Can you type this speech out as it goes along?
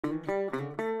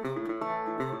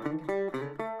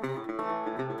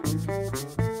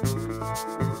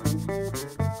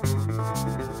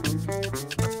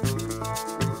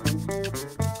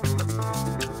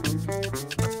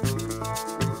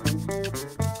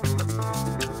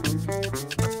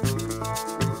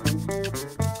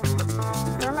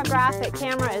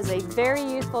camera is a very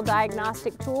useful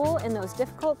diagnostic tool in those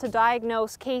difficult to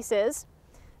diagnose cases.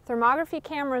 Thermography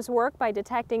cameras work by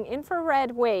detecting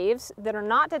infrared waves that are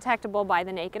not detectable by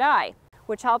the naked eye,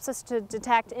 which helps us to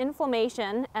detect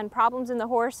inflammation and problems in the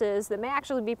horses that may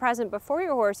actually be present before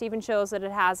your horse even shows that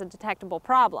it has a detectable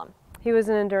problem. He was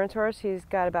an endurance horse. He's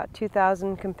got about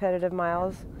 2,000 competitive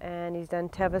miles, and he's done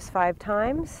Tevis 5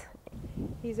 times.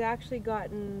 He's actually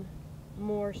gotten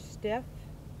more stiff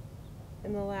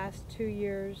in the last 2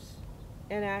 years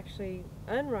and actually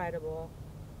unrideable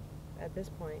at this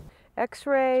point.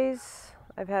 X-rays,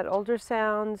 I've had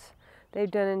ultrasounds, they've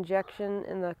done injection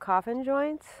in the coffin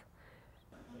joints.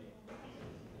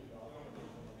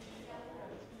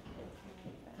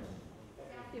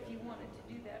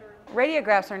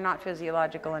 Radiographs are not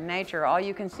physiological in nature. All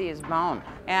you can see is bone.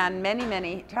 And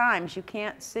many times you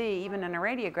can't see, even in a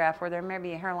radiograph, where there may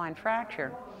be a hairline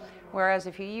fracture. Whereas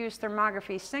if you use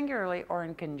thermography singularly or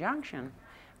in conjunction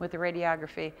with the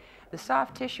radiography, the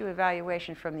soft tissue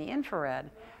evaluation from the infrared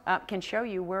can show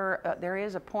you where there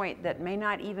is a point that may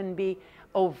not even be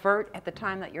overt at the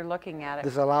time that you're looking at it.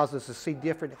 This allows us to see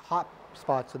different hot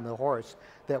spots in the horse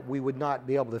that we would not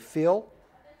be able to feel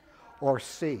or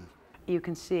see. You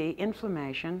can see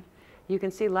inflammation, you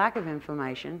can see lack of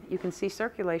inflammation, you can see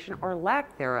circulation or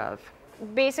lack thereof.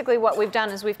 Basically what we've done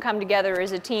is we've come together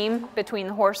as a team between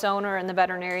the horse owner and the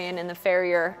veterinarian and the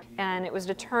farrier, and it was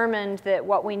determined that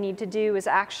what we need to do is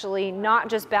actually not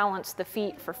just balance the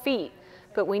feet for feet,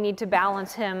 but we need to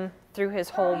balance him through his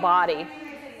whole body.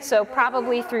 So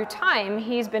probably through time,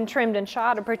 he's been trimmed and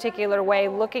shod a particular way,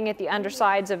 looking at the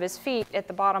undersides of his feet at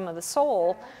the bottom of the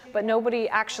sole, but nobody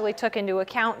actually took into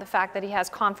account the fact that he has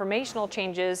conformational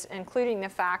changes, including the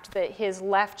fact that his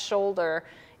left shoulder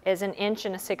is 1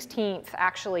 1/16"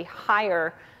 actually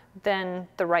higher than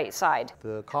the right side.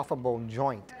 The coffin bone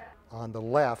joint on the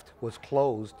left was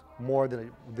closed more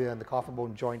than the coffin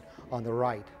bone joint on the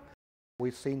right.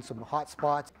 We've seen some hot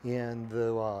spots in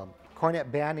the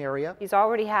cornet band area. He's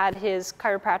already had his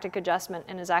chiropractic adjustment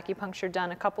and his acupuncture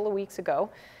done a couple of weeks ago,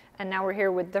 and now we're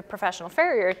here with the professional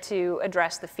farrier to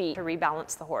address the feet to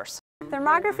rebalance the horse.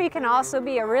 Thermography can also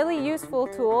be a really useful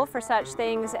tool for such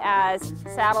things as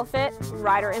saddle fit,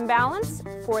 rider imbalance,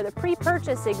 for the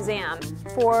pre-purchase exam,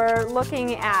 for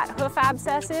looking at hoof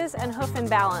abscesses and hoof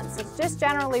imbalance. It's just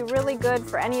generally really good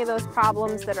for any of those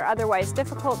problems that are otherwise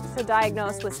difficult to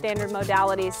diagnose with standard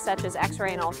modalities such as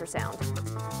X-ray and ultrasound.